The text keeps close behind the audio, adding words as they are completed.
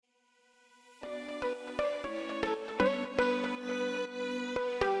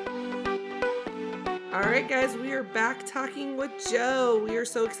All right, guys, we are back talking with Joe. We are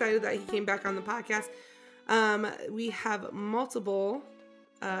so excited that he came back on the podcast. We have multiple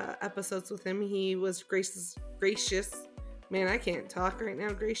episodes with him. He was gracious. Man, I can't talk right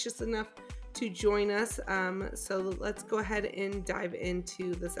now. Gracious enough to join us. So let's go ahead and dive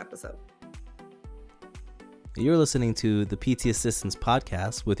into this episode. You're listening to the PT Assistants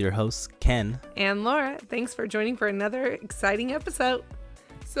Podcast with your hosts, Ken and Laura. Thanks for joining for another exciting episode.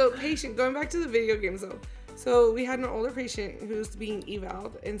 So going back to the video games though. So we had an older patient who was being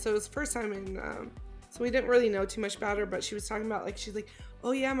eval'd, and so it was first time in, so we didn't really know too much about her, but she was talking about she's like,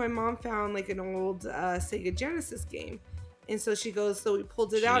 oh yeah, my mom found an old Sega Genesis game. And so she goes, so we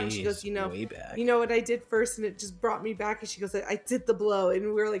pulled it out and she goes, you know what I did first? And it just brought me back. And she goes, I did the blow. And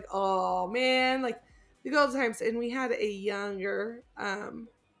we were like, oh man, the good old times. And we had a younger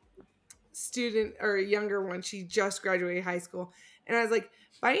student, or a younger one. She just graduated high school. And I was like,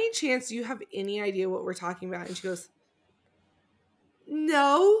 by any chance, do you have any idea what we're talking about? And she goes,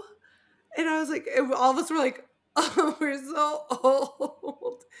 no. And I was like, all of us were like, oh, we're so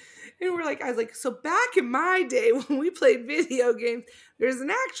old. And I was like, so back in my day when we played video games, there's an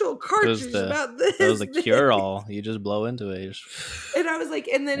actual cartridge about this. That was the cure-all. You just blow into it. And I was like,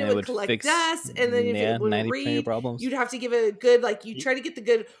 and then it would collect dust. And then if it would read, you'd have to give it a good, you try to get the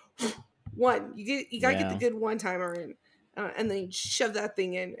good one. You got to get the good one-timer in. And then shove that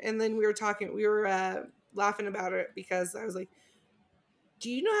thing in. And then we were laughing about it because I was like,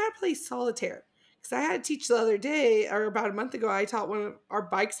 do you know how to play solitaire? Because I had to teach the other day, or about a month ago, I taught one of our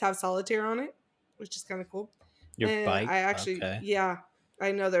bikes have solitaire on it, which is kind of cool. Your bike? I actually, yeah,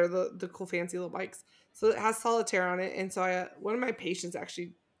 I know they're the cool fancy little bikes. So it has solitaire on it. And so one of my patients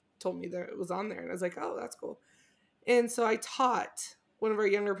actually told me that it was on there. And I was like, oh, that's cool. And so I taught one of our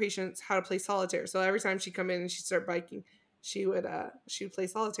younger patients how to play solitaire. So every time she'd come in and she'd start biking, she would play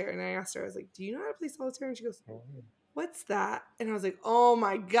solitaire. And I asked her, I was like, do you know how to play solitaire? And she goes, what's that? And I was like, oh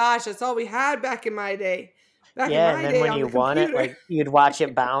my gosh, that's all we had back in my day. And then when you won it, you'd watch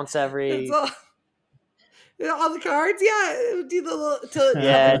it bounce every... all the cards, yeah. It would do the little...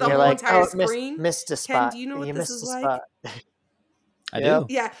 the whole like, entire screen. Missed a spot. Ken, do you know what this is like? I do.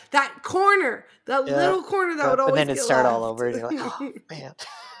 Yeah, that corner. That little corner that would always and then it'd start all over. And you're like, oh, man.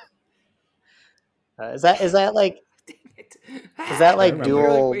 Is that like... Is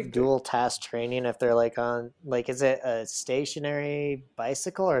that dual task training if they're on is it a stationary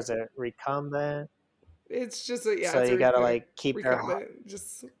bicycle or is it recumbent? It's just so you gotta keep recumbent,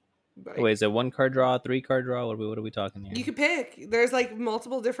 just wait, is it 1 card draw, 3 card draw? What are we talking here? You can pick. There's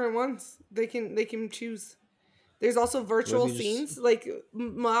multiple different ones. They can choose. There's also virtual scenes. A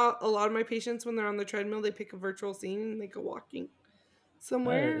lot of my patients, when they're on the treadmill, they pick a virtual scene and they go walking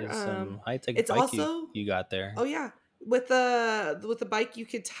somewhere. It's some high-tech bike you got there. Oh yeah. With the bike, you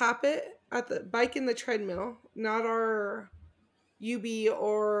could tap it at the bike in the treadmill, not our UB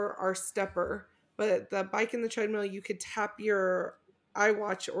or our stepper, but the bike in the treadmill, you could tap your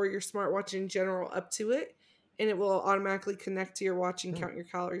iWatch or your smartwatch in general up to it, and it will automatically connect to your watch and count your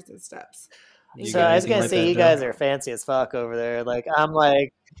calories and steps. So I was gonna say, you guys are fancy as fuck over there. I'm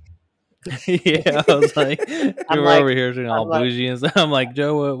like. Yeah, I was like, we're over here doing all bougie and stuff. I'm like,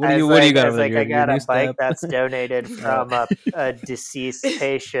 Joe, what do you got over there? I got a bike that's donated from a deceased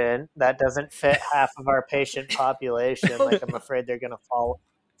patient that doesn't fit half of our patient population. I'm afraid they're gonna fall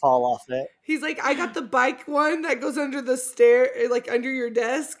off it. He's like, I got the bike one that goes under the stair, under your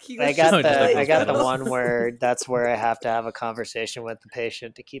desk. I got the one where I have to have a conversation with the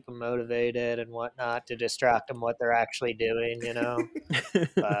patient to keep them motivated and whatnot, to distract them what they're actually doing,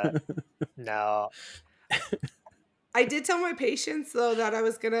 But no. I did tell my patients though that I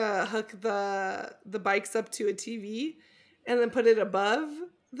was gonna hook the bikes up to a TV and then put it above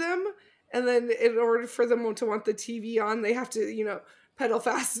them, and then in order for them to want the TV on, they have to pedal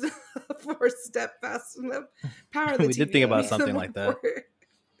fast enough or step fast enough. Power the we TV did think about something like that.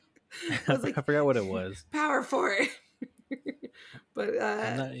 I was like, I forgot what it was. Power for it. But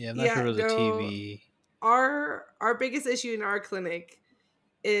I'm not sure it was a TV. Our biggest issue in our clinic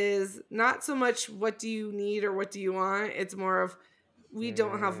is not so much what do you need or what do you want. It's more of we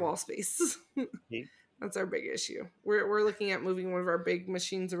don't have wall space. That's our big issue. We're looking at moving one of our big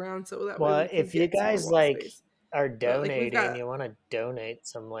machines around so that way we can if you guys space. Are donating, you want to donate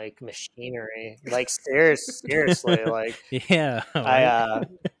some machinery, seriously, yeah. I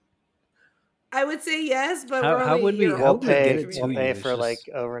would say yes, but we'll pay for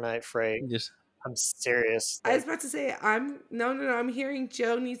overnight freight. I'm serious. I was about to say I'm hearing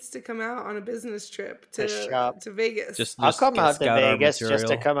Joe needs to come out on a business trip to Vegas. I'll come out to Vegas just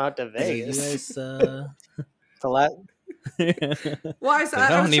to come out to Vegas. You guys, Well, I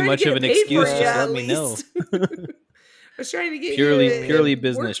don't need much of an excuse. Just let me know. I was trying to get purely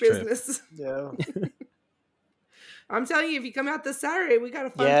business trip. Yeah. I'm telling you, if you come out this Saturday, we got a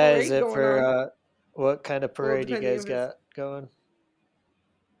fun Yeah, parade is it going for on. what kind of parade you depending guys if it's- got going?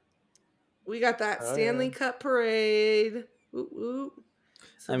 We got that Oh, Stanley yeah. Cup parade. Woo, woo.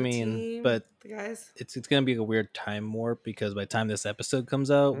 So I the mean, team, but the guys. it's gonna be a weird time warp because by the time this episode comes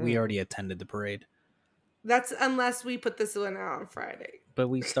out, we already attended the parade. That's unless we put this one out on Friday. But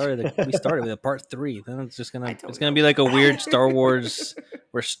we started with a part 3. Then it's just I gonna don't be know. like a weird Star Wars.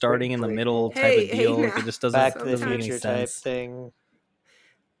 We're starting in the middle type of deal. Hey, like it just doesn't Back to the make any Future type sense. thing.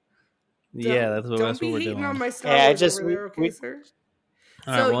 Yeah, that's what Don't be we're hating doing. on my Star Wars over there, okay, sir?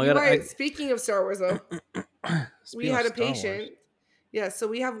 All right, well, you're right. Speaking of Star Wars, though, we had a patient. Yeah, so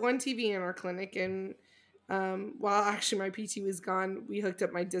we have one TV in our clinic, and while actually my PT was gone, we hooked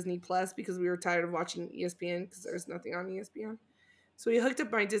up my Disney Plus because we were tired of watching ESPN because there's nothing on ESPN. So we hooked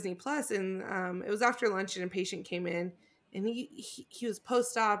up my Disney Plus, and it was after lunch, and a patient came in, and he was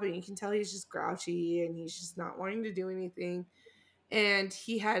post-op, and you can tell he's just grouchy, and he's just not wanting to do anything. And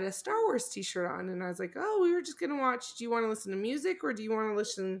he had a Star Wars t-shirt on, and I was like, oh, we were just gonna watch. Do you want to listen to music, or do you want to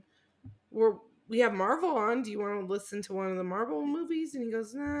listen? We have Marvel on. Do you want to listen to one of the Marvel movies? And he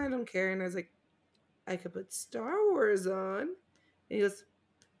goes, nah, I don't care. And I was like, I could put Star Wars on. And he goes,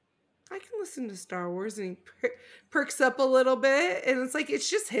 I can listen to Star Wars. And he perks up a little bit. And it's like, it's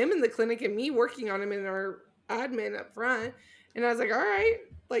just him in the clinic and me working on him in our admin up front. And I was like, all right.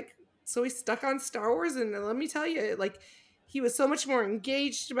 Like, so we stuck on Star Wars. And let me tell you, like, he was so much more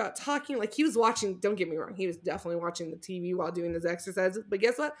engaged about talking. Like, he was watching, don't get me wrong, he was definitely watching the TV while doing his exercises. But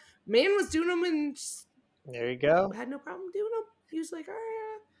guess what? Man was doing them and just there you go. had no problem doing them. He was like, all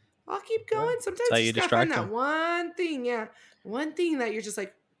right, I'll keep going. Sometimes you just gotta find that one thing. Yeah. One thing that you're just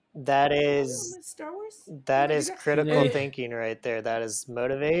like, that is Star Wars. That is critical thinking right there. That is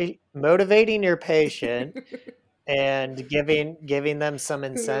motivating your patient and giving them some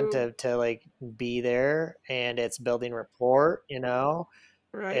incentive to like be there, and it's building rapport,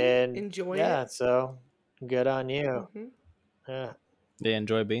 right? And enjoy it. So good on you. Mm-hmm. Yeah, they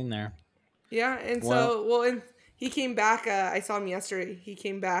enjoy being there. Yeah, and and he came back. I saw him yesterday. He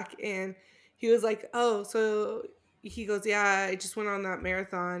came back and he was like, "Oh, so." He goes, yeah, I just went on that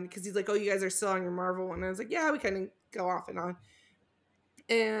marathon because he's like, oh, you guys are still on your Marvel one. And I was like, yeah, we kind of go off and on.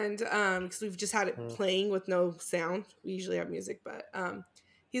 And because we've just had it playing with no sound. We usually have music, but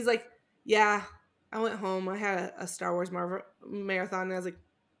he's like, yeah, I went home. I had a Star Wars Marvel marathon. And I was like,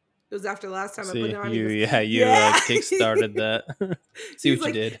 it was after the last time I put it on. You kickstarted that. See what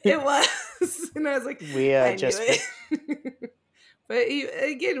you did. It was. And I was like, I knew it. But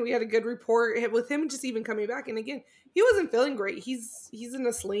again, we had a good report with him just even coming back. And again, he wasn't feeling great. He's in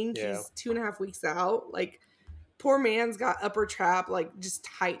a sling. Yeah. He's 2.5 weeks out. Like, poor man's got upper trap, like just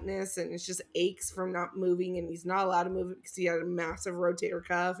tightness, and it's just aches from not moving. And he's not allowed to move because he had a massive rotator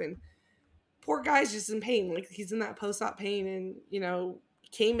cuff. And poor guy's just in pain. Like, he's in that post-op pain. And,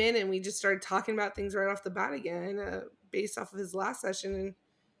 came in and we just started talking about things right off the bat again based off of his last session. And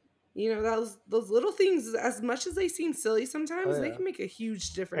those little things, as much as they seem silly sometimes, they can make a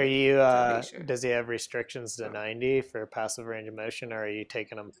huge difference. Are you? Does he have restrictions to 90 for passive range of motion, or are you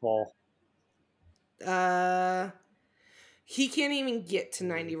taking him full? He can't even get to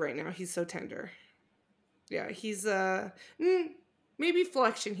 90 right now. He's so tender. Yeah, he's maybe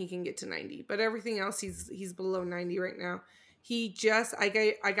flexion he can get to 90, but everything else he's below 90 right now.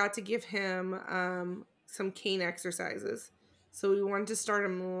 I got to give him some cane exercises. So we wanted to start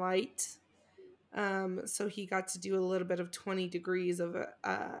him light. So he got to do a little bit of 20 degrees of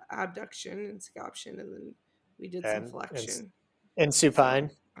abduction and scalption, and then we did some flexion. And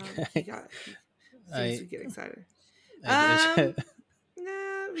supine. He would get excited. Nah,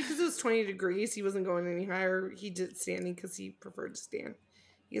 because it was 20 degrees. He wasn't going any higher. He did standing because he preferred to stand.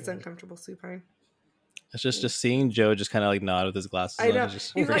 He gets uncomfortable supine. It's just seeing Joe just kind of like nod with his glasses on. I know.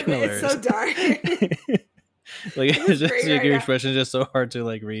 He's like, it's so dark. Like your expression is just so hard to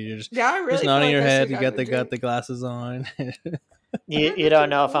like read. You're just, really just nodding your head. You got the glasses on. you don't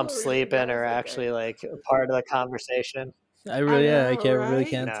know if I'm sleeping or actually like part of the conversation. I really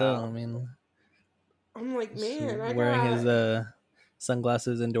can't tell. I mean, I'm like, man, wearing his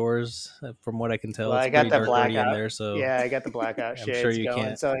sunglasses indoors. From what I can tell, it's I got the blackout in there. So yeah, I got the blackout shades. I'm sure you going,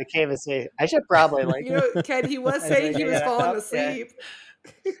 can't. So I can't even see. I should probably like. Ken, he was saying he was falling asleep.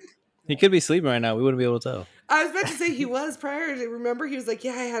 Yeah. He could be sleeping right now. We wouldn't be able to tell. I was about to say he was prior to. Remember, he was like,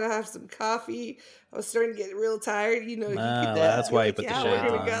 "Yeah, I had to have some coffee. I was starting to get real tired." That's why he put the shades on.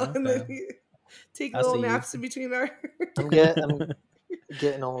 We're gonna go and then take little naps in between our. I'm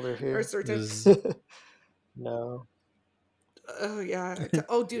getting older here. Our certain. No. Oh yeah.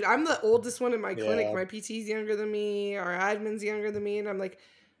 Oh dude, I'm the oldest one in my clinic. My PT's younger than me, our admin's younger than me, and I'm like,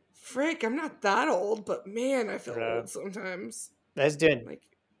 frick, I'm not that old, but man, I feel old sometimes. That's doing. Like,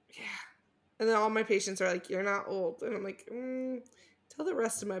 yeah. And then all my patients are like, you're not old. And I'm like, tell the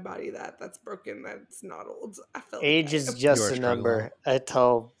rest of my body that's broken, that's not old. I felt Age is just a number. I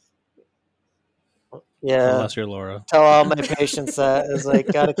tell. Yeah. Unless you're Laura. Tell all my patients that. It's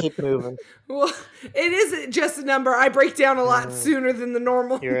like, gotta keep moving. Well, it isn't just a number. I break down a lot sooner than the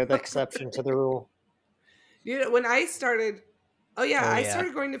normal. You're the exception to the rule. You know, when I started, I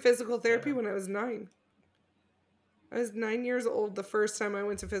started going to physical therapy when I was 9. I was 9 years old the first time I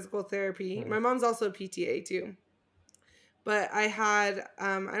went to physical therapy. My mom's also a PTA too. But I had,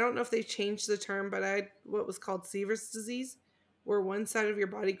 I don't know if they changed the term, but I had what was called Sever's disease, where one side of your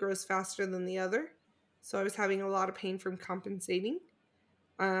body grows faster than the other. So I was having a lot of pain from compensating.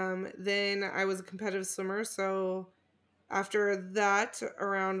 Then I was a competitive swimmer. So after that,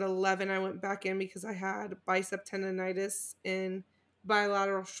 around 11, I went back in because I had bicep tendonitis and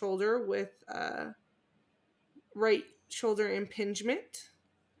bilateral shoulder with right shoulder impingement.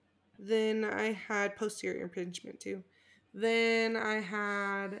 Then I had posterior impingement too. Then I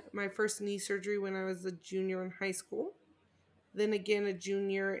had my first knee surgery when I was a junior in high school. Then again, a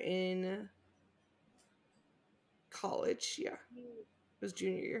junior in college. Yeah, it was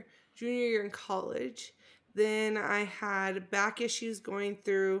junior year. Junior year in college. Then I had back issues going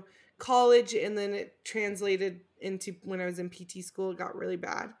through college, and then it translated into when I was in PT school. It got really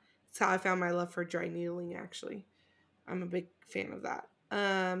bad. That's how I found my love for dry needling, actually. I'm a big fan of that.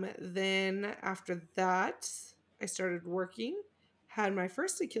 Then after that, I started working, had my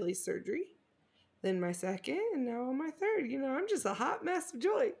first Achilles surgery, then my second, and now on my third. You know, I'm just a hot mess of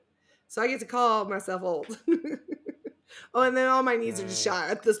joy. So I get to call myself old. Oh, and then all my needs are just shot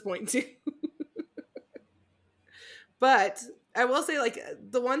at this point too. But I will say, like,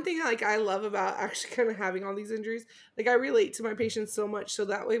 the one thing like I love about actually kind of having all these injuries, like I relate to my patients so much, so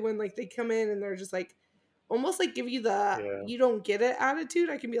that way when like they come in and they're just like almost like give you the you don't get it attitude,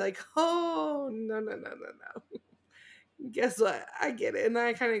 I can be like, oh no. Guess what? I get it. And then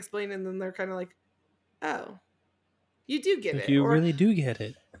I kind of explain, and then they're kind of like, oh, you do get like it. You or really do get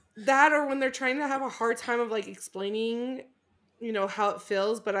it. That, or when they're trying to have a hard time of like explaining, you know, how it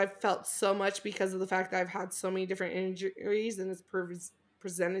feels, but I've felt so much because of the fact that I've had so many different injuries and it's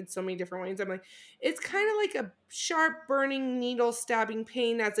presented so many different ways. I'm like, it's kind of like a sharp burning needle stabbing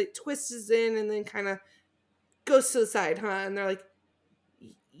pain as it twists in and then kind of goes to the side, huh? And they're like,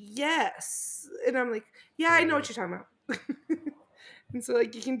 yes. And I'm like, yeah, I know what you're talking about. And so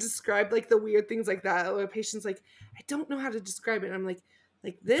like you can describe like the weird things like that. Or a patient's like, I don't know how to describe it. And I'm like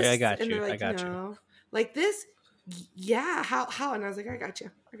this. I got and you. They're like, no. Like this. Yeah. How? And I was like, I got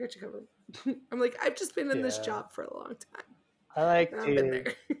you covered. I'm like, I've just been in this job for a long time. I like I've been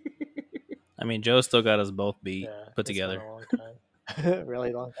there. I mean, Joe still got us both beat put together. Been a long time.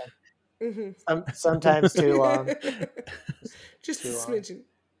 Really long time. Mm-hmm. Sometimes too long. Just a smidgen.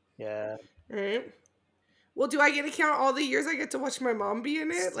 Yeah. All right. Well, do I get to count all the years I get to watch my mom be in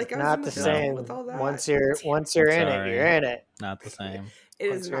it? Like, not the same. With all that. Once you're in it, you're in it. Not the same.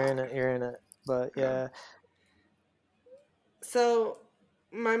 Once you're in it, you're in it. But yeah. So,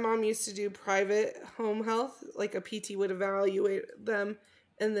 my mom used to do private home health. Like a PT would evaluate them,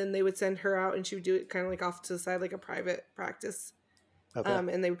 and then they would send her out, and she would do it kind of like off to the side, like a private practice. Okay.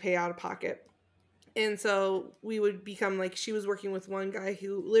 And they would pay out of pocket. And so we would become like, she was working with one guy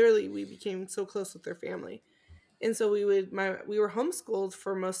who literally we became so close with their family. And so we were homeschooled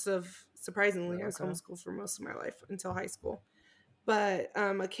for most of, surprisingly, I was homeschooled for most of my life until high school. But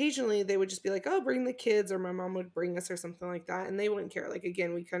occasionally they would just be like, oh, bring the kids, or my mom would bring us or something like that. And they wouldn't care. Like,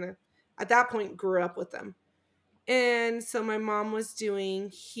 again, we kind of, at that point, grew up with them. And so my mom was doing,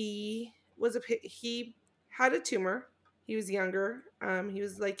 he had a tumor. He was younger. He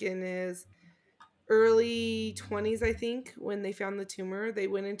was like in his early 20s, I think, when they found the tumor. They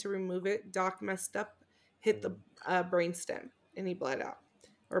went in to remove it. Doc messed up, hit the brain stem, and he bled.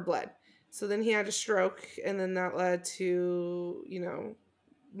 So then he had a stroke, and then that led to, you know,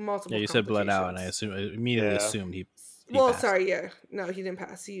 multiple. Yeah, you said bled out, and I immediately assumed he well, passed. Sorry, yeah, no, he didn't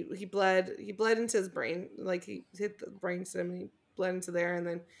pass. He bled into his brain, like he hit the brain stem, and he bled into there, and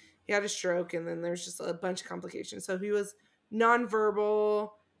then he had a stroke, and then there's just a bunch of complications. So he was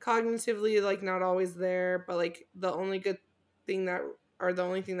nonverbal, cognitively like not always there, but like the only thing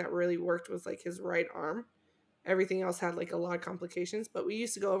that really worked was like his right arm. Everything else had like a lot of complications, but we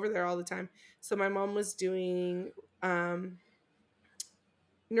used to go over there all the time. So my mom was doing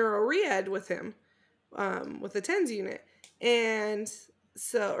neuro-re-ed with him, with the TENS unit. And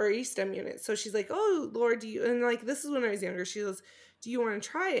So, or E-STEM unit. So she's like, "Oh, Laura, do you?" And like, this is when I was younger. She goes, "Do you want to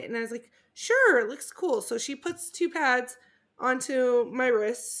try it?" And I was like, "Sure, it looks cool." So she puts 2 pads onto my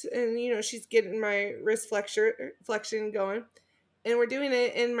wrists, and she's getting my wrist flexion going, and we're doing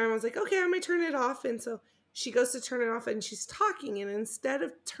it. And my mom's like, "Okay, I'm gonna turn it off." And so she goes to turn it off, and she's talking, and instead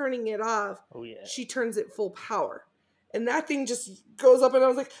of turning it off, Oh yeah. she turns it full power. And that thing just goes up, and I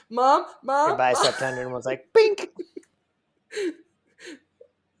was like, "Mom, Your bicep tendon was like, bink.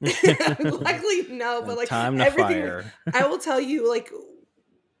 Luckily, no, but like time to everything, fire. I will tell you, like,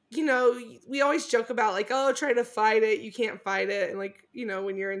 we always joke about like, oh, try to fight it. You can't fight it. And like,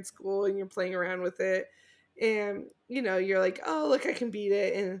 when you're in school and you're playing around with it, and you're like, oh, look, I can beat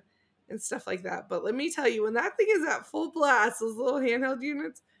it and stuff like that. But let me tell you, when that thing is at full blast, those little handheld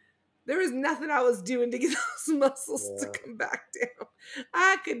units, there was nothing I was doing to get those muscles to come back down.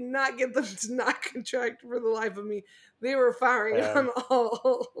 I could not get them to not contract for the life of me. They were firing on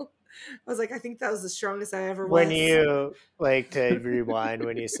all. I was like, I think that was the strongest I ever was. When you, like, to rewind,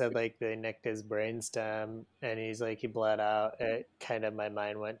 when you said like they nicked his brainstem and he's like, he bled out, it kind of, my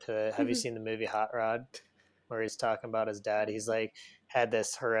mind went to, have you seen the movie Hot Rod, where he's talking about his dad? He's like, had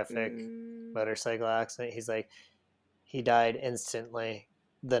this horrific motorcycle accident. He's like, he died instantly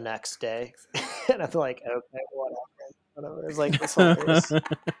the next day. And I'm like, okay, whatever. It was like, this hilarious.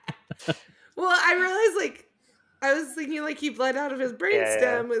 Well, I realized, like, I was thinking like he bled out of his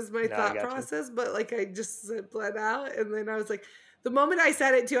brainstem was my thought process, but like I just said bled out, and then I was like, the moment I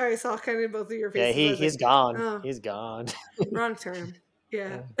said it too, I saw kind of both of your faces. Yeah, he's like, gone. Oh, he's gone. Wrong term.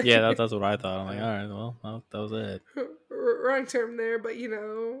 Yeah. Yeah, that's what I thought. I'm like, all right, well, that was it. Wrong term there, but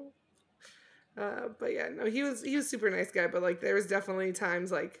but yeah, no, he was super nice guy, but like there was definitely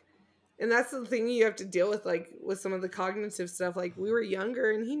times like, and that's the thing you have to deal with, like with some of the cognitive stuff. Like we were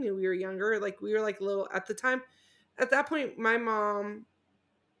younger, and he knew we were younger. Like we were like little at the time. At that point, my mom,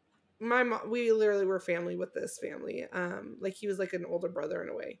 we literally were family with this family. Like he was like an older brother in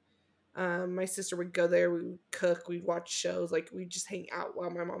a way. My sister would go there, we would cook, we'd watch shows, like we'd just hang out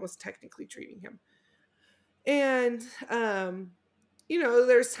while my mom was technically treating him. And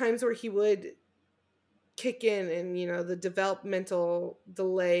there's times where he would kick in, and the developmental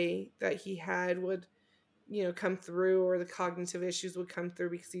delay that he had would come through, or the cognitive issues would come through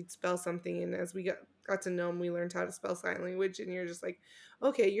because he'd spell something, and as we got to know him, we learned how to spell sign language, and you're just like,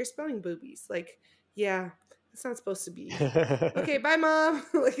 okay, you're spelling boobies, like, yeah, it's not supposed to be. Okay, bye, Mom.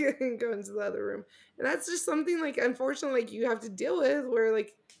 Like, and go into the other room. And that's just something, like, unfortunately, like, you have to deal with, where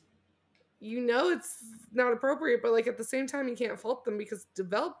like it's not appropriate, but like at the same time you can't fault them, because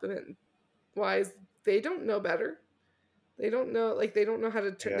development wise they don't know better. They don't know, like, they don't know how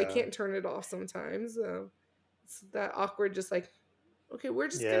to turn. They can't turn it off sometimes. It's that awkward, just like, okay, we're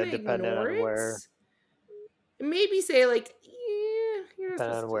just gonna ignore it. Where... maybe say like, yeah, you're not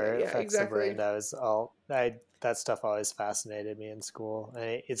supposed to do where that. it affects the brain. That was all. That stuff always fascinated me in school,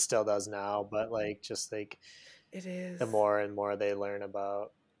 and it still does now. But like, just like, it is, the more and more they learn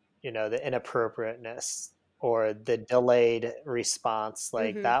about, the inappropriateness or the delayed response.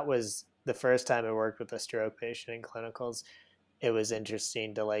 Like that was the first time I worked with a stroke patient in clinicals. It was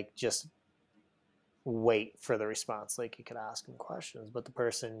interesting to like just wait for the response. Like you could ask them questions, but the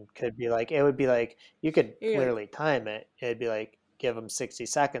person could be like, it would be like, you could clearly time it. It'd be like, give them 60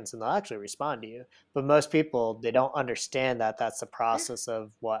 seconds and they'll actually respond to you. But most people, they don't understand that that's the process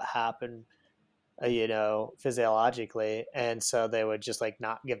of what happened, physiologically. And so they would just like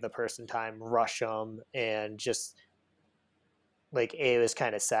not give the person time, rush them, and just like, it was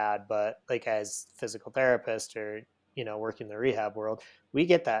kind of sad. But like, as physical therapist or, working in the rehab world, we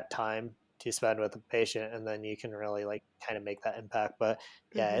get that time to spend with the patient, and then you can really like kind of make that impact. But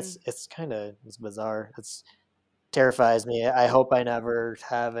yeah, it's bizarre. It's terrifies me. I hope I never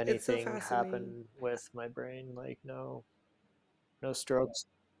have anything happen with my brain. Like no strokes.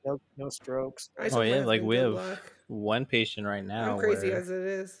 No strokes. Oh yeah, like we have one patient right now. I'm crazy as it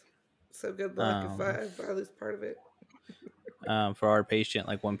is. So good luck if I lose part of it. For our patient,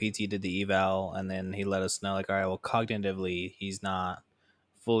 like one PT did the eval, and then he let us know, like, all right, well, cognitively he's not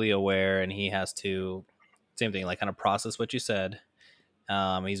fully aware, and he has to, same thing, like kind of process what you said.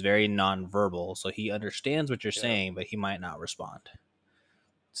 He's very nonverbal, so he understands what you're saying, but he might not respond.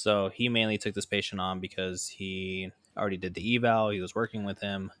 So he mainly took this patient on because he already did the eval, he was working with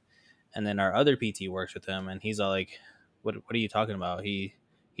him, and then our other PT works with him, and he's all like, what are you talking about? He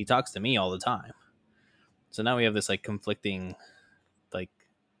talks to me all the time. So now we have this like conflicting like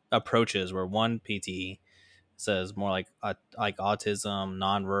approaches, where one PT says more like autism,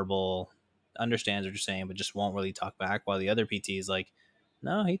 nonverbal, understands what you're saying, but just won't really talk back, while the other PT is like,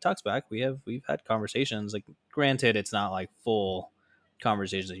 no, he talks back. We've had conversations. Like, granted, it's not like full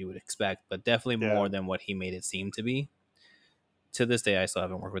conversations that you would expect, but definitely more than what he made it seem to be. To this day, I still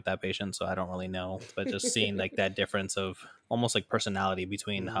haven't worked with that patient, so I don't really know. But just seeing like that difference of almost like personality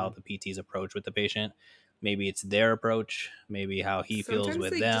between how the PTs approach with the patient. Maybe it's their approach, maybe how he feels Sometimes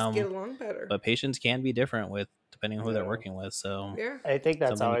with they just get them. along better. But patients can be different with depending on who they're working with. So Yeah. I think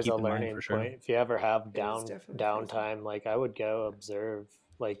that's something to always a keep in mind for learning sure. point. If you ever have It is definitely crazy. downtime, like I would go observe,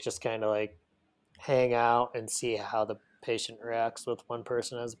 like just kind of like hang out and see how the patient reacts with one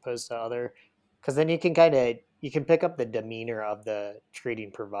person as opposed to other, because then you can pick up the demeanor of the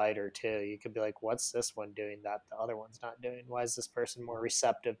treating provider too. You could be like, what's this one doing that the other one's not doing? Why is this person more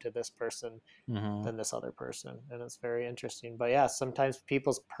receptive to this person than this other person? And it's very interesting. But yeah, sometimes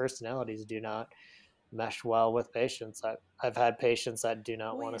people's personalities do not mesh well with patients. I've had patients that do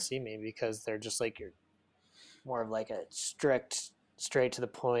not want to see me because they're just like, you're more of like a strict, straight to the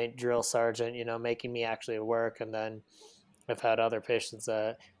point drill sergeant, making me actually work. And then I've had other patients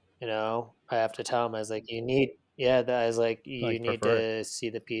that, I have to tell them, I was like, you need prefer it. to see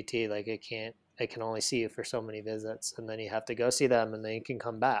the PT. Like I can only see you for so many visits, and then you have to go see them and then you can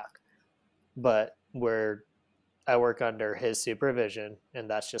come back. But I work under his supervision, and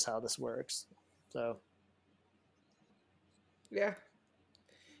that's just how this works. So yeah,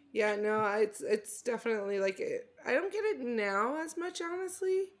 no, it's definitely like I don't get it now as much,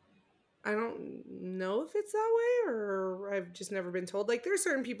 honestly. I don't know if it's that way, or I've just never been told. Like, there are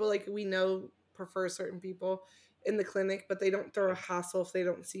certain people, like, we know prefer certain people in the clinic, but they don't throw a hassle if they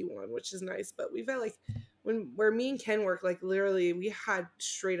don't see one, which is nice. But we've had, like, where me and Ken work, like, literally, we had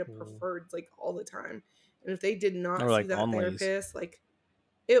straight up preferreds, like, all the time. And if they did not Or see like that onlys. therapist, like,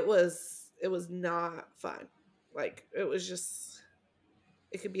 it was not fun. Like, it was just,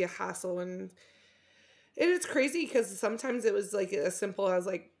 it could be a hassle. And it's crazy because sometimes it was, like, as simple as,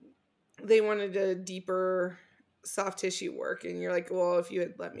 like, they wanted a deeper soft tissue work, and you're like, well, if you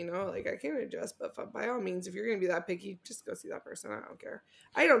had let me know, like, I can adjust, but by all means, if you're gonna be that picky, just go see that person. I don't care.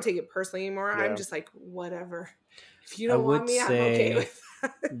 I don't take it personally anymore. I'm just like, whatever. If you I don't want would me, I'm okay say with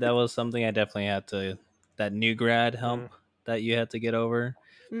that. that was something I definitely had to, that new grad hump that you had to get over,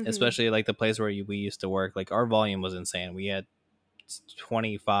 especially like the place where we used to work. Like our volume was insane. We had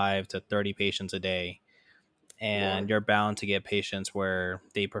 25 to 30 patients a day, and you're bound to get patients where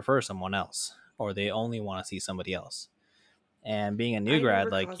they prefer someone else or they only want to see somebody else. And being a new I grad, never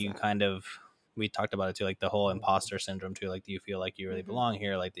like caused you that. kind of, we talked about it too, like the whole imposter syndrome too. Like, do you feel like you really belong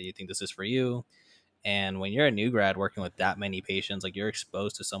here? Like, do you think this is for you? And when you're a new grad working with that many patients, like you're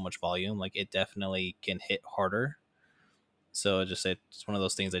exposed to so much volume, like it definitely can hit harder. So it's one of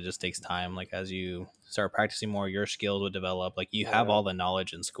those things that just takes time. Like as you start practicing more, your skills will develop. Like you have all the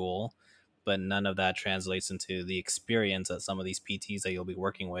knowledge in school, but none of that translates into the experience that some of these PTs that you'll be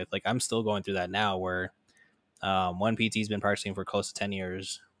working with. Like I'm still going through that now, where one PT's been practicing for close to 10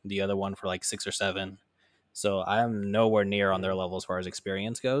 years, the other one for like 6 or 7. So I'm nowhere near on their level as far as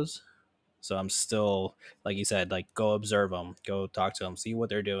experience goes. So I'm still, like you said, like go observe them, go talk to them, see what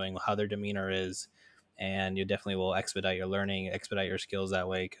they're doing, how their demeanor is, and you definitely will expedite your learning, expedite your skills that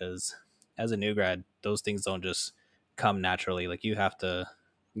way. Because as a new grad, those things don't just come naturally. Like you have to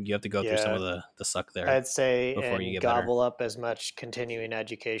go through some of the suck there I'd say, before you and get better. gobble up as much continuing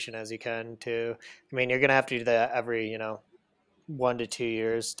education as you can too. I mean, you're gonna have to do that every 1 to 2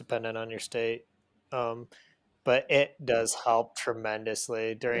 years, depending on your state. But it does help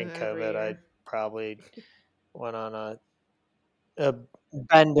tremendously. During Every COVID, I year. probably went on a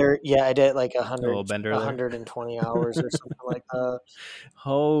bender. Yeah, I did like A little bender there. 120 hours or something like that.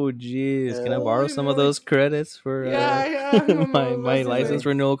 Oh, geez. Can I borrow Holy some of moly. those credits for Yeah, I'm about my to license say.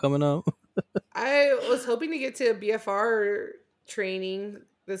 renewal coming up? I was hoping to get to a BFR training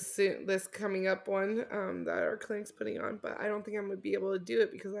this coming up one that our clinic's putting on, but I don't think I'm gonna be able to do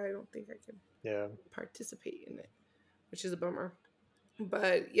it because I don't think I can participate in it, which is a bummer.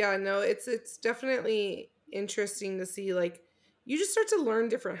 But yeah, no, it's definitely interesting to see, like, you just start to learn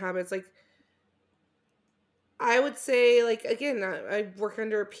different habits. Like, I would say, like, again, I work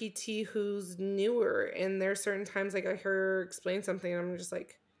under a PT who's newer, and there's certain times, like, I hear her explain something, and I'm just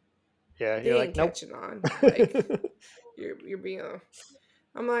like, Yeah, you're they like, ain't nope. catching on. Like, you're being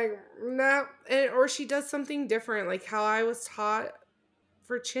I'm like, no, and or she does something different, like how I was taught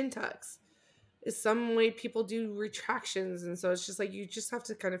for chin tucks is some way people do retractions, and so it's just like you just have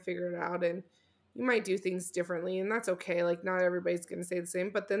to kind of figure it out, and you might do things differently, and that's okay. Like not everybody's gonna say the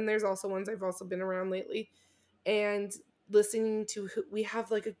same, but then there's also ones I've also been around lately, and listening to we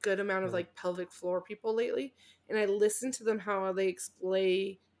have like a good amount of like pelvic floor people lately, and I listen to them how they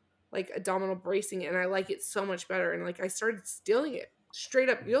explain like abdominal bracing, and I like it so much better, and like I started stealing it straight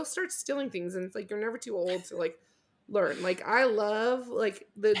up. You'll start stealing things, and it's like you're never too old to like learn. Like I love like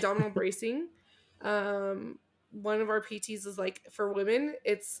the abdominal bracing. One of our PTs is like, for women,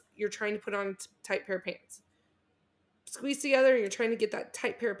 it's you're trying to put on a tight pair of pants. Squeeze together and you're trying to get that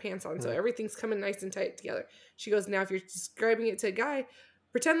tight pair of pants on, so everything's coming nice and tight together. She goes, now if you're describing it to a guy,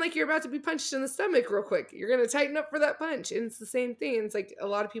 pretend like you're about to be punched in the stomach real quick. You're going to tighten up for that punch. And it's the same thing. And it's like a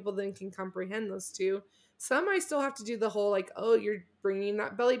lot of people then can comprehend those two. Some I still have to do the whole like, oh, you're bringing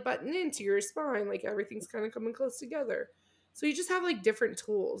that belly button into your spine. Like everything's kind of coming close together. So you just have like different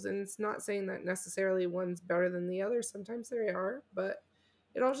tools. And it's not saying that necessarily one's better than the other. Sometimes they are, but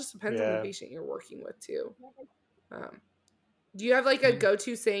it all just depends on the patient you're working with too. Do you have like a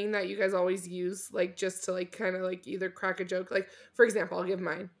go-to saying that you guys always use, like just to like kind of like either crack a joke? Like, for example, I'll give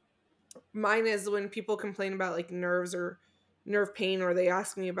mine. Mine is when people complain about like nerves or nerve pain, or they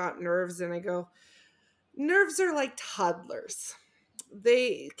ask me about nerves, and I go, nerves are like toddlers.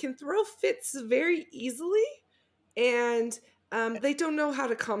 They can throw fits very easily, and they don't know how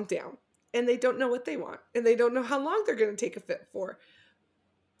to calm down, and they don't know what they want, and they don't know how long they're going to take a fit for.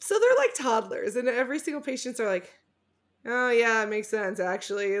 So they're like toddlers, and every single patients are like, oh yeah, it makes sense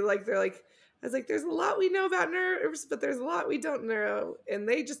actually. Like they're like, I was like, there's a lot we know about nerves, but there's a lot we don't know, and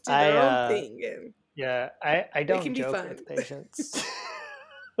they just do their own thing. And I don't joke with patients.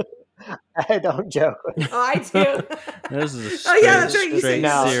 I don't joke with. Oh, I do. This is a straight, that's right. straight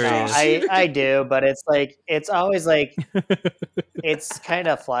serious. I do, but it's like it's always like it's kind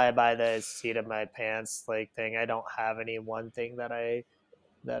of fly by the seat of my pants like thing. I don't have any one thing that I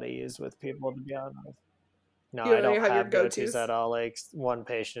use with people, to be honest. No, I don't have go-tos at all. Like one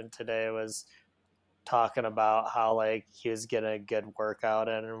patient today was talking about how like he was getting a good workout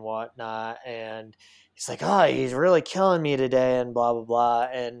in and whatnot, and he's like, oh, he's really killing me today and blah blah blah.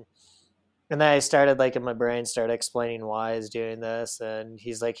 And then I started like in my brain started explaining why he's doing this, and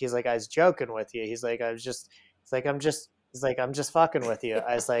he's like I was joking with you. He's like I'm just fucking with you.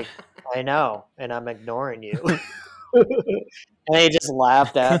 I was like, I know, and I'm ignoring you. And he just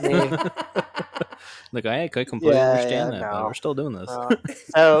laughed at me. Like I completely understand that, but we're still doing this.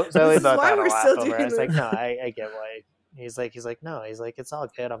 So we both had a laugh over it. I was like, no, I get why. He's like, no. He's like, it's all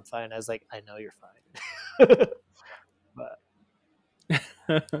good. I'm fine. I was like, I know you're fine. But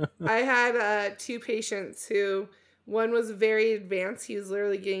I had 2 patients who, one was very advanced. He was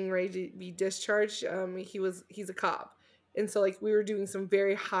literally getting ready to be discharged. He's a cop, and so like we were doing some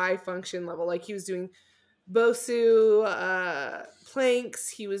very high function level. Like he was doing BOSU planks.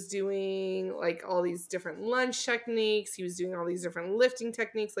 He was doing like all these different lunge techniques. He was doing all these different lifting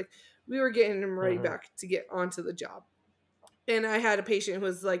techniques. Like we were getting him ready back to get onto the job. And I had a patient who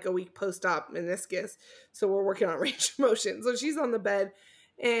was like a week post-op meniscus. So we're working on range of motion. So she's on the bed.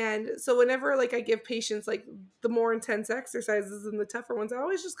 And so whenever like I give patients like the more intense exercises and the tougher ones, I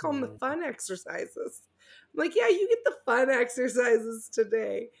always just call them the fun exercises. I'm like, yeah, you get the fun exercises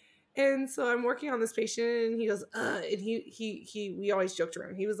today. And so I'm working on this patient, and he goes, and we always joked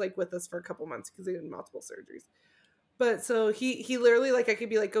around. He was like with us for a couple months because he did multiple surgeries. But so he literally, like, I could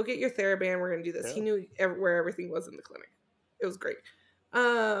be like, go get your TheraBand. We're going to do this. Yeah. He knew where everything was in the clinic. It was great.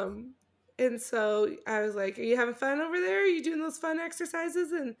 And so I was like, are you having fun over there? Are you doing those fun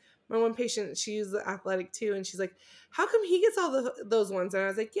exercises? And my one patient, she's athletic too. And she's like, how come he gets all those ones? And I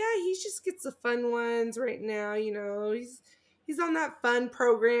was like, yeah, he just gets the fun ones right now. You know, he's on that fun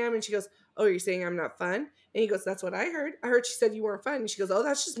program. And she goes, oh, you're saying I'm not fun? And he goes, that's what I heard. I heard she said you weren't fun. And she goes, oh,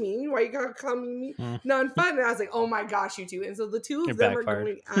 that's just mean. Why you gotta call me non-fun? And I was like, oh my gosh, you two. And so the two of them are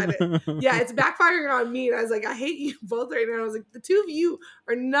going at it. Yeah, it's backfiring on me. And I was like, I hate you both right now. I was like, the two of you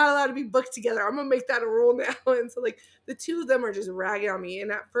are not allowed to be booked together. I'm gonna make that a rule now. And so like the two of them are just ragging on me.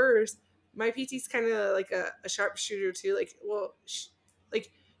 And at first, my PT's kind of like a sharpshooter too. Like, well,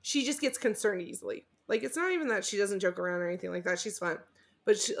 she just gets concerned easily. Like, it's not even that she doesn't joke around or anything like that. She's fun.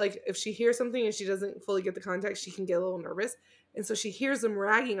 But she, like, if she hears something and she doesn't fully get the context, she can get a little nervous. And so she hears them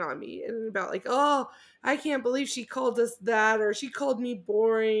ragging on me and about like, oh, I can't believe she called us that, or she called me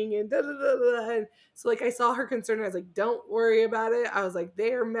boring, and da da da da. And so like I saw her concern. And I was like, don't worry about it. I was like,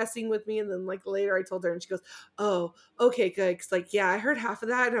 they are messing with me. And then like later I told her, and she goes, oh, okay, good. Cause like, yeah, I heard half of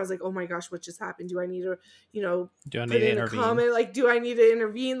that. And I was like, oh my gosh, what just happened? Do I need to, do I need to intervene? Comment? Like, do I need to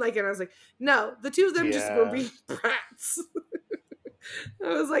intervene? Like, and I was like, no, the two of them just were being brats. I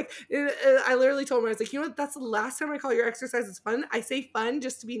was like, I literally told him, I was like, you know what? That's the last time I call your exercises fun. I say fun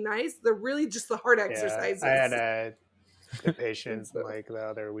just to be nice. They're really just the hard exercises. I had a patient like the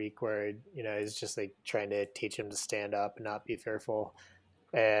other week where, he's just like trying to teach him to stand up and not be fearful.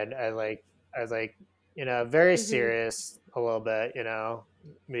 And I was like, very serious a little bit,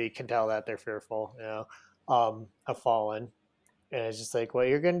 you can tell that they're fearful, of falling. And it's just like, what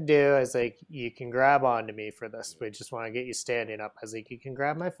you're going to do is like, you can grab onto me for this. We just want to get you standing up. I was like, you can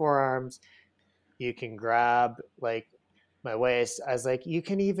grab my forearms. You can grab like my waist. I was like, you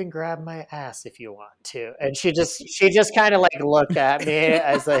can even grab my ass if you want to. And she just kind of like looked at me.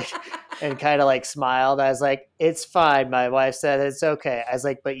 I was like, and kind of like smiled. I was like, it's fine. My wife said it's okay. I was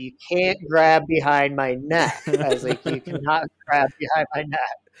like, but you can't grab behind my neck. I was like, you cannot grab behind my neck.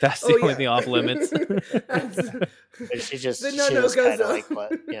 That's the only thing off limits. But she just The she no-no just goes kind of off.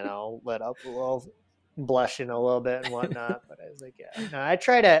 like let up a little, blushing a little bit and whatnot. But I was like, yeah, no, I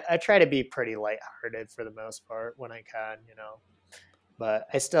try to be pretty lighthearted for the most part when I can, But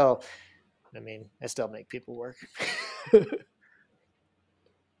I still make people work.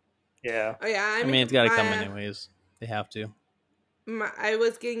 Yeah. Oh yeah, I mean, it's got to come anyways. They have to. I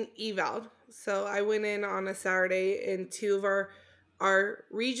was getting eval'd, so I went in on a Saturday, and two of our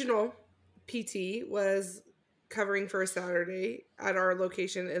regional PT was covering for a Saturday at our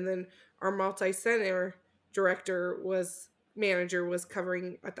location, and then our multi-center manager was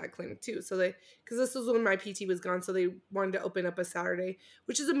covering at that clinic too. So because this was when my PT was gone, so they wanted to open up a Saturday,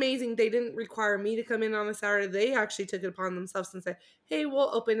 which is amazing. They didn't require me to come in on a Saturday. They actually took it upon themselves and said, hey, we'll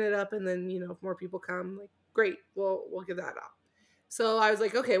open it up, and then if more people come, like, great, we'll give that up. So I was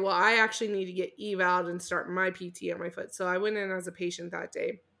like, okay, well, I actually need to get eval'd and start my PT at my foot. So I went in as a patient that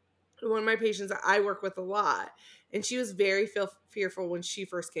day. One of my patients that I work with a lot, and she was very fearful when she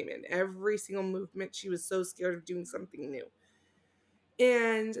first came in. Every single movement, she was so scared of doing something new.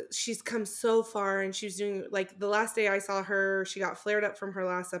 And she's come so far, and she was doing, like, the last day I saw her, she got flared up from her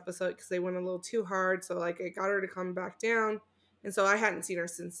last episode because they went a little too hard. So, like, I got her to come back down. And so I hadn't seen her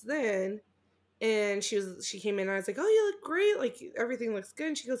since then. And she came in and I was like, oh, you look great. Like, everything looks good.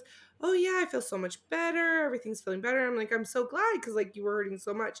 And she goes, oh yeah, I feel so much better. Everything's feeling better. I'm like, I'm so glad, because like you were hurting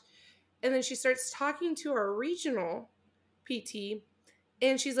so much. And then she starts talking to our regional PT,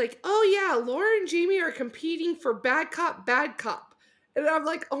 and she's like, oh yeah, Laura and Jamie are competing for bad cop, bad cop. And I'm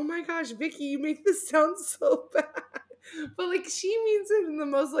like, oh my gosh, Vicky, you make this sound so bad. But like, she means it in the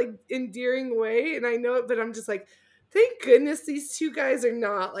most like endearing way. And I know it, but I'm just like, thank goodness these two guys are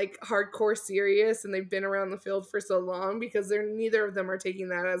not like hardcore serious and they've been around the field for so long, because neither of them are taking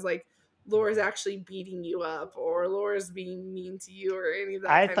that as like Laura's actually beating you up or Laura's being mean to you or any of that.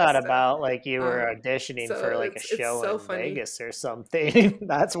 I kind thought of stuff. about like you were auditioning so for like a show so in funny. Vegas or something.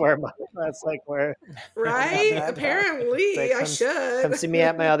 That's where right. Apparently, like, I should come see me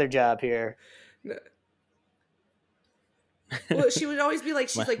at my other job here. No. Well, she would always be like,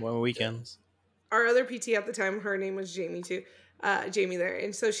 she's like, one weekends. Our other PT at the time, her name was Jamie too, Jamie there,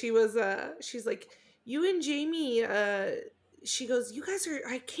 and so she was, she's like, you and Jamie, she goes, you guys are,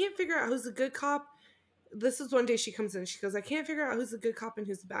 I can't figure out who's the good cop. This is one day she comes in, she goes, I can't figure out who's the good cop and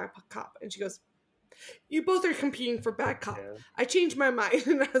who's the bad cop, and she goes, you both are competing for bad cop. Yeah. I changed my mind,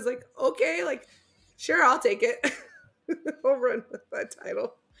 and I was like, okay, like, sure, I'll take it. I'll run with that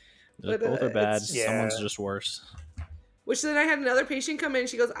title. But, both are bad. Someone's just worse. Which then I had another patient come in.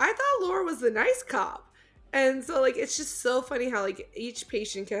 She goes, I thought Laura was the nice cop. And so, like, it's just so funny how, like, each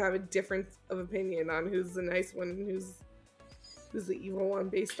patient can have a difference of opinion on who's the nice one and who's the evil one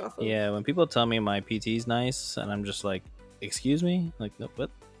based off of. Yeah, when people tell me my PT's nice, and I'm just like, excuse me? Like, no, what?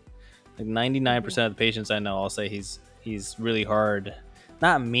 Like, 99% of the patients I know, I'll say he's really hard.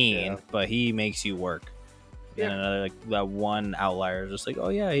 Not mean, but he makes you work. Yeah. And another, like, that one outlier is just like, oh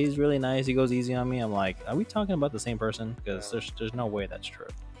yeah, he's really nice, he goes easy on me. I'm like, are we talking about the same person? Because there's no way that's true.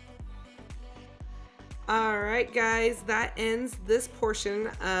 All right, guys, that ends this portion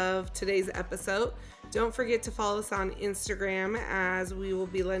of today's episode. Don't forget to follow us on Instagram, as we will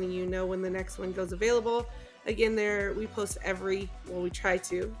be letting you know when the next one goes available. Again, there we post we try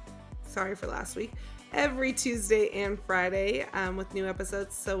to, sorry for last week, every Tuesday and Friday with new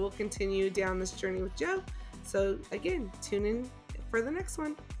episodes. So we'll continue down this journey with Joe. So again, tune in for the next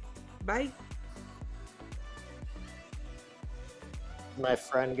one. Bye. My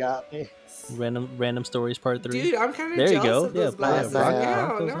friend got me. Random stories part 3. Dude, I'm kind of there jealous you of those glasses.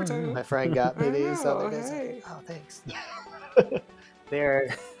 My friend got me these. Hey. Oh, thanks.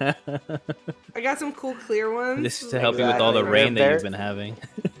 They're. I got some cool clear ones. This is to help you with all the rain that you've been having.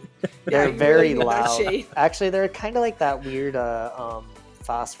 They're very loud. Actually, they're kind of like that weird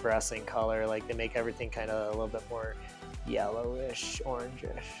phosphorescent color. Like, they make everything kind of a little bit more yellowish,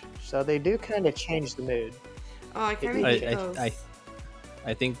 orangish. So they do kind of change the mood. Oh, I kind of hate those.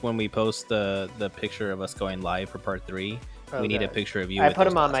 I think when we post the picture of us going live for part 3, we need a picture of you. I put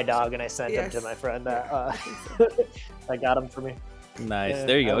them on my dog and I sent them to my friend that I got them for me. Nice. Yeah,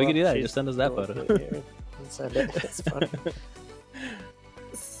 there you go. We can do that. Just send us that photo. Send it. It's fun.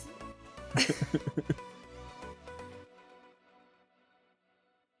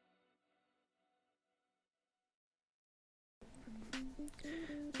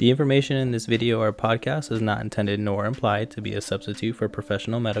 The information in this video or podcast is not intended nor implied to be a substitute for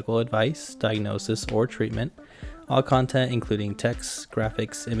professional medical advice, diagnosis, or treatment. All content, including text,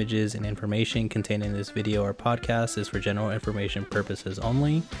 graphics, images, and information contained in this video or podcast is for general information purposes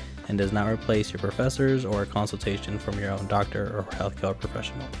only and does not replace your professors or a consultation from your own doctor or healthcare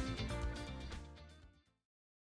professional.